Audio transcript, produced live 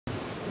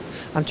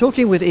I'm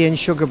talking with Ian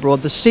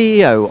Sugarbroad, the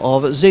CEO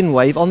of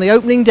Zinwave, on the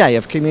opening day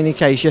of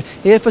CommunicAsia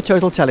here for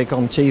Total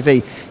Telecom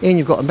TV. Ian,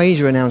 you've got a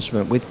major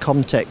announcement with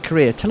Comtech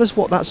Korea. Tell us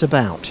what that's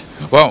about.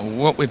 Well,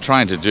 what we're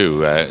trying to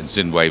do at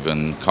Zinwave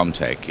and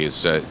Comtech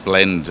is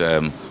blend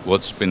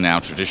what's been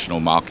our traditional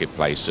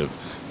marketplace of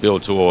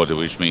build to order,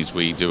 which means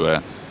we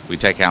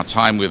take our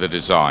time with a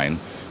design,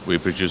 we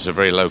produce a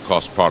very low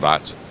cost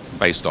product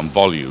based on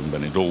volume,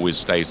 and it always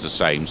stays the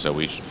same.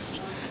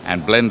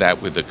 And blend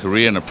that with the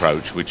Korean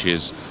approach, which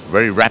is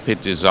very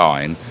rapid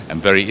design and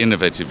very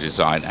innovative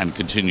design and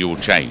continual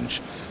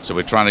change. So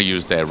we're trying to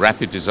use their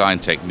rapid design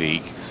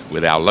technique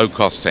with our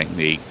low-cost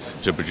technique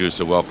to produce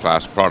a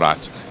world-class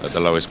product at the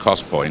lowest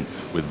cost point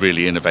with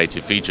really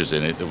innovative features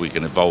in it that we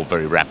can evolve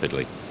very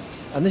rapidly.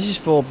 And this is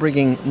for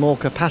bringing more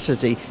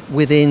capacity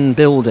within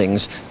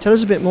buildings. Tell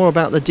us a bit more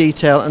about the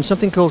detail and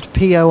something called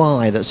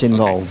POI that's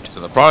involved. Okay. So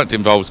the product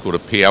involved is called a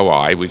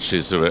POI, which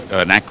is an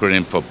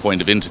acronym for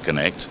Point of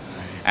Interconnect.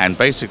 And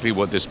basically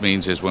what this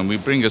means is when we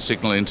bring a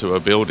signal into a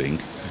building,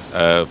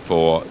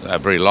 for a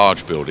very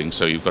large building,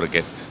 so you've got to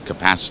get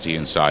capacity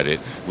inside it,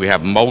 we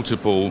have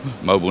multiple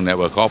mobile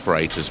network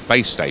operators,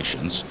 base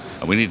stations,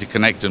 and we need to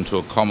connect them to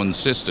a common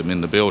system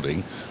in the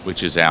building,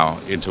 which is our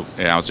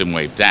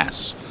Zinwave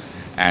DAS.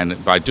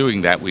 And by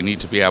doing that, we need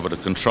to be able to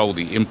control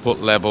the input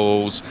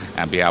levels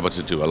and be able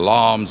to do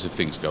alarms if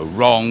things go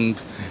wrong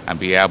and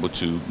be able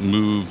to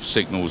move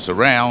signals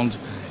around.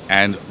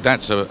 And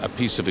that's a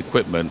piece of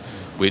equipment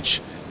which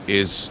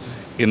is,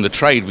 in the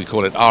trade, we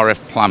call it RF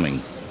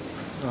plumbing.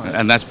 Right.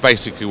 And that's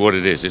basically what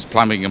it is. It's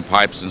plumbing and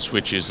pipes and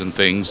switches and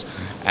things.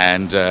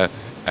 And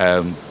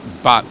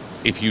but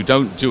if you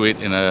don't do it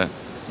in a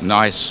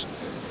nice,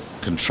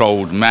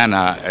 controlled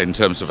manner in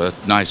terms of a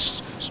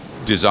nice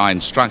design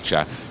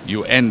structure,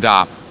 you end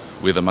up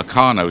with a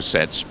Meccano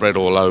set spread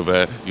all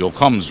over your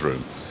comms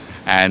room.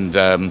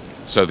 And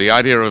so the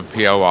idea of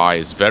POI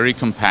is very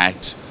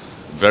compact,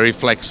 very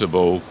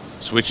flexible,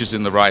 switches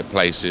in the right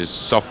places,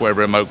 software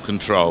remote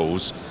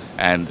controls,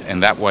 and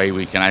that way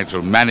we can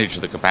actually manage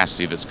the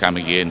capacity that's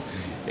coming in.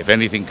 If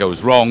anything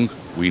goes wrong,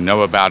 we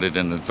know about it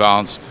in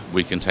advance,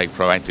 we can take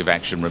proactive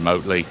action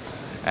remotely.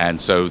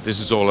 And so this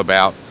is all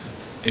about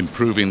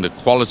improving the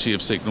quality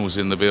of signals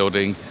in the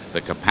building,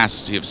 the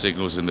capacity of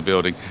signals in the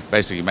building,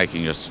 basically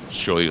making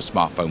sure your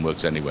smartphone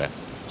works anywhere.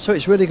 So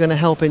it's really going to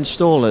help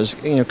installers,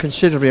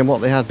 considerably on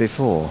what they had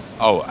before.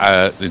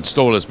 The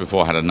installers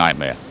before had a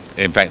nightmare.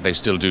 In fact, they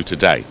still do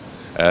today.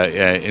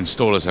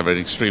 Installers have an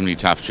extremely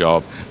tough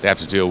job. They have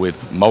to deal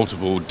with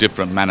multiple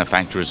different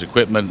manufacturers'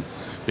 equipment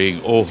being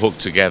all hooked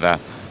together,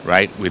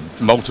 right,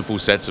 with multiple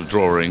sets of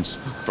drawings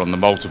from the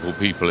multiple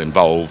people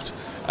involved.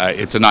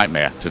 It's a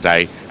nightmare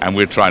today, and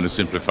we're trying to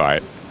simplify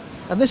it.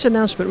 And this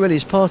announcement really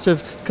is part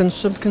of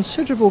some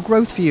considerable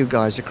growth for you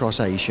guys across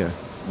Asia.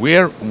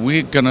 We're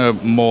going to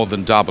more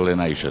than double in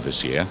Asia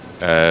this year.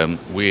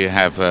 We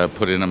have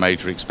put in a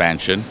major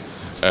expansion.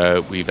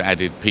 We've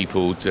added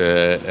people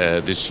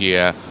this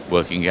year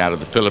working out of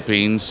the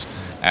Philippines.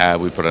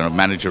 We put a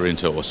manager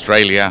into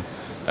Australia.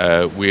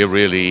 We're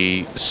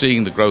really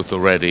seeing the growth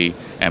already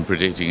and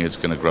predicting it's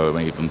going to grow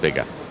even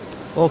bigger.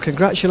 Well,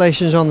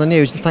 congratulations on the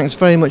news. Thanks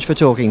very much for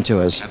talking to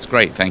us. That's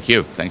great. Thank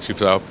you. Thank you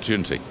for the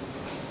opportunity.